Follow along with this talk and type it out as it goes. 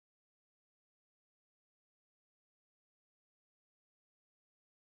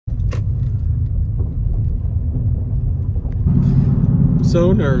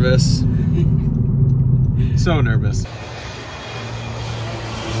So nervous. So nervous.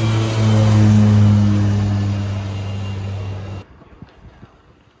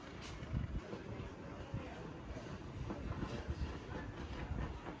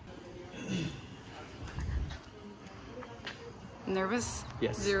 Nervous?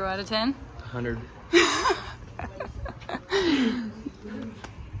 Yes. 0 out of 10? 100.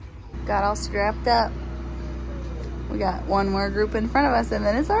 Got all strapped up. We got one more group in front of us and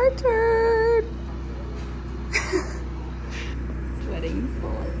then it's our turn. Sweating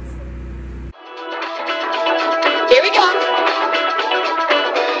bullets. Here we go.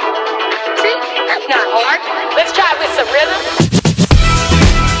 See, that's not hard. Let's try with some rhythm.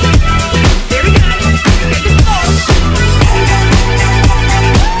 Here we go. Here we go.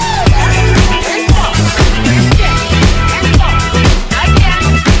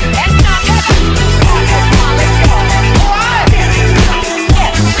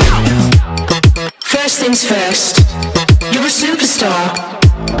 First things first, you're a superstar.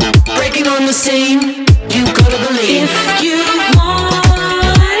 Breaking on the scene, you gotta believe. If you want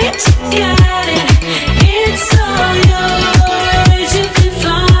it, got it. It's all yours, you can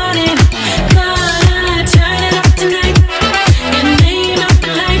flaunt it. Gonna turn it up tonight and name up the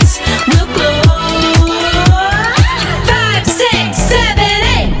lights will glow. 5, 6, 7,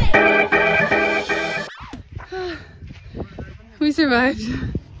 8. We survived.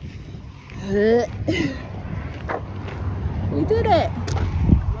 We did it.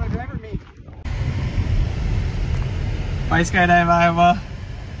 Bye, Skydive Iowa.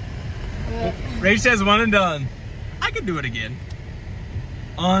 Rach says 1 and done. I could do it again.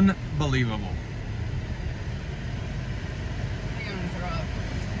 Unbelievable.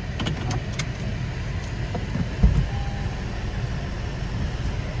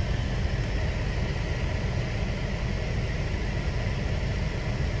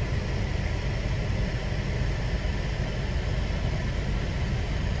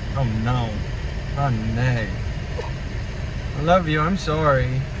 Oh no. Oh nay. I love you, I'm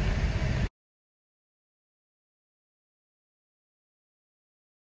sorry.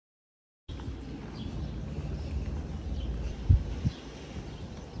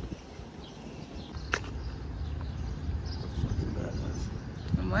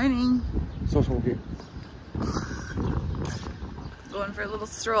 Good morning. So smoky. Going for a little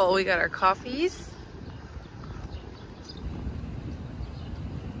stroll. We got our coffees.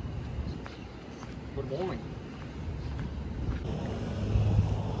 Good morning.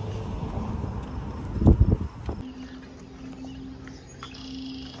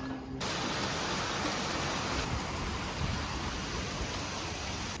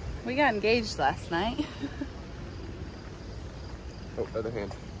 We got engaged last night. Oh, other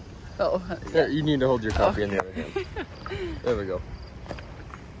hand. Oh, Yeah, you need to hold your coffee in the other hand. There we go.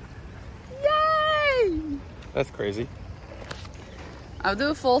 yay! That's crazy. I'll do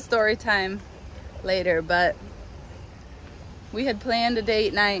a full story time later, but we had planned a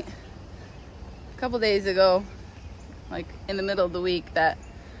date night a couple days ago, like in the middle of the week, that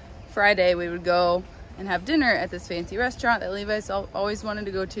Friday we would go and have dinner at this fancy restaurant that Levi's always wanted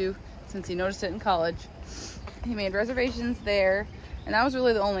to go to since he noticed it in college. He made reservations there, and that was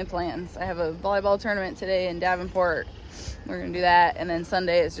really the only plans. I have a volleyball tournament today in Davenport. We're gonna do that, and then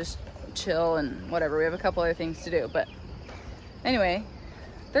Sunday is just chill and whatever. We have a couple other things to do, but anyway,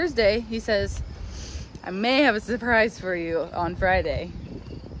 Thursday he says, I may have a surprise for you on Friday.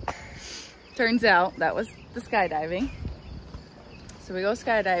 Turns out that was the skydiving. So we go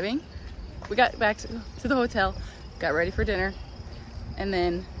skydiving. We got back to the hotel, got ready for dinner, and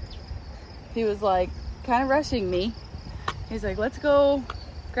then he was like kind of rushing me. He's like, let's go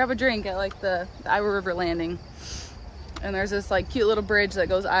grab a drink at like the Iowa River landing. And there's this like cute little bridge that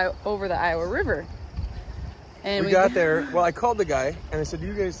goes over the Iowa River. And we got there. Well, I called the guy and I said, do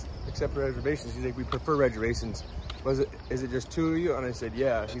you guys accept reservations? He's like, we prefer reservations. Is it just 2 of you? And I said,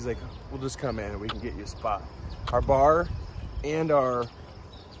 yeah. He's like, we'll just come in and we can get you a spot. Our bar and our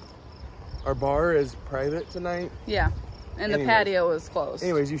bar is private tonight. Yeah, and the patio is closed.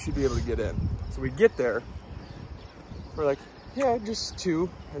 Anyways, you should be able to get in. So we get there. We're like, yeah, just 2.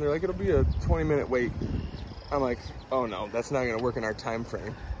 And they're like, it'll be a 20-minute wait. I'm like, oh no, that's not gonna work in our time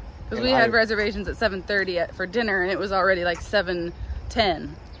frame. Because we had reservations at 7:30 for dinner, and it was already like 7:10.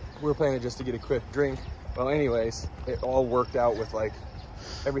 We were planning just to get a quick drink. Well, anyways, it all worked out with like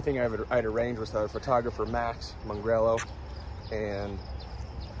everything I'd arranged with our photographer, Max Mongrello, and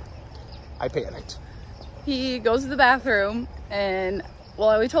I panicked. He goes to the bathroom, and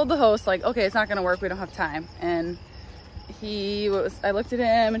well, we told the host like, okay, it's not gonna work, we don't have time. And I looked at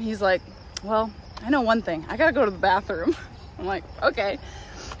him and he's like, well, I know one thing, I gotta go to the bathroom. I'm like, okay.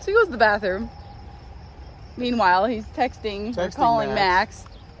 So he goes to the bathroom. Meanwhile, he's texting or calling Max.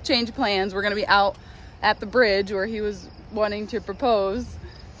 Change plans. We're going to be out at the bridge where he was wanting to propose.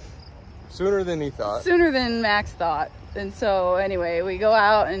 Sooner than he thought. Sooner than Max thought. And so anyway, we go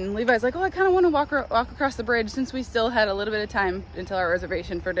out and Levi's like, oh, I kind of want to walk across the bridge since we still had a little bit of time until our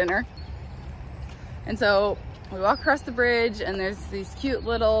reservation for dinner. And so we walk across the bridge and there's these cute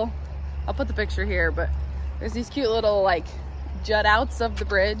little, I'll put the picture here, but there's these cute little like jut outs of the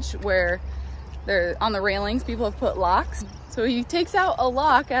bridge where they're on the railings, people have put locks. So he takes out a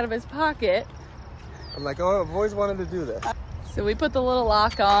lock out of his pocket. I'm like, oh, I've always wanted to do this. So we put the little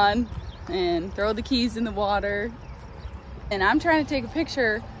lock on and throw the keys in the water. And I'm trying to take a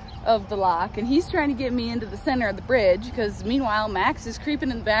picture of the lock and he's trying to get me into the center of the bridge because meanwhile Max is creeping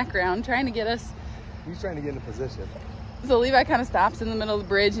in the background trying to get us. He's trying to get in a position. So Levi kind of stops in the middle of the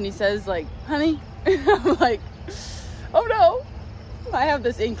bridge and he says like, honey, I'm like, oh no. I have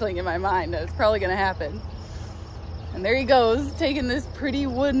this inkling in my mind that it's probably gonna happen. And there he goes, taking this pretty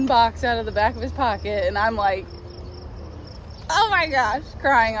wooden box out of the back of his pocket and I'm like, oh my gosh,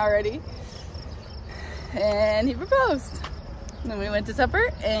 crying already. And he proposed. And then we went to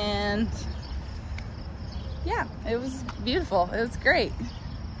supper and yeah, it was beautiful. It was great.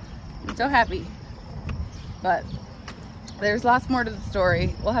 I'm so happy. But there's lots more to the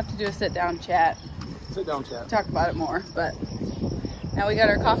story. We'll have to do a sit down chat. Sit down chat. Talk about it more. But now we got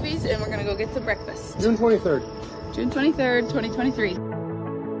our coffees and we're gonna go get some breakfast. June 23rd. June 23rd, 2023.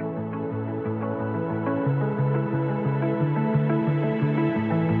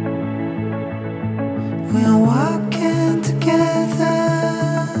 We're walking together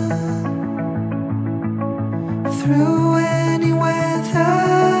through any weather.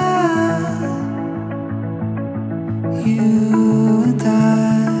 You and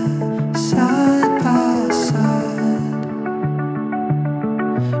I, side by side.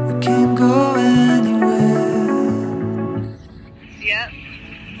 We can't go anywhere. Yep.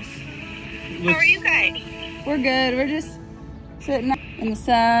 How are you guys? We're good. We're just sitting in the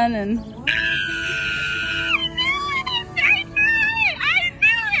sun and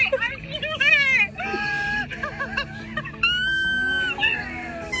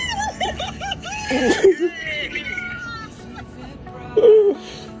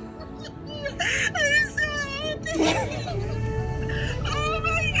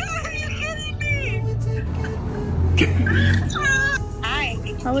Hi.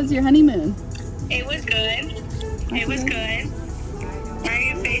 how was your honeymoon? It was good. It was good. Why are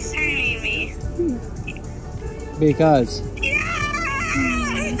you FaceTiming me? Because. Yay.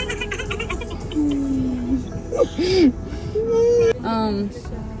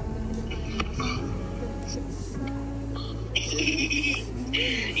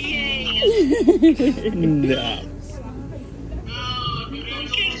 Nah. Congrats.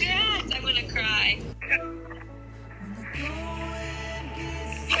 I'm gonna cry.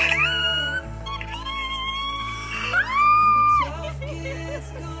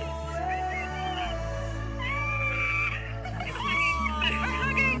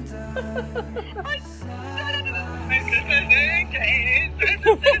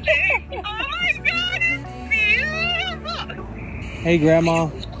 Oh my God, it's beautiful. Hey Grandma,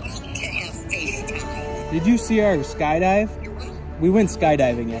 did you see our skydive? We went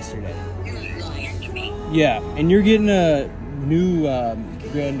skydiving yesterday. You're lying to me. Yeah, and you're getting a new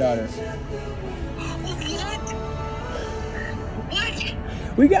granddaughter. What?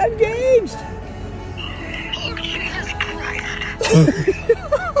 We got engaged! Oh, Jesus Christ.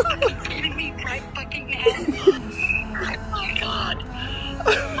 Are you kidding me right fucking now? Oh my God.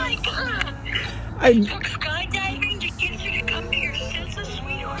 Oh my God. I Took skydiving to get you to come to your senses,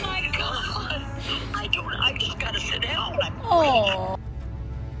 sweetheart. Oh my God. I just gotta sit down. Oh.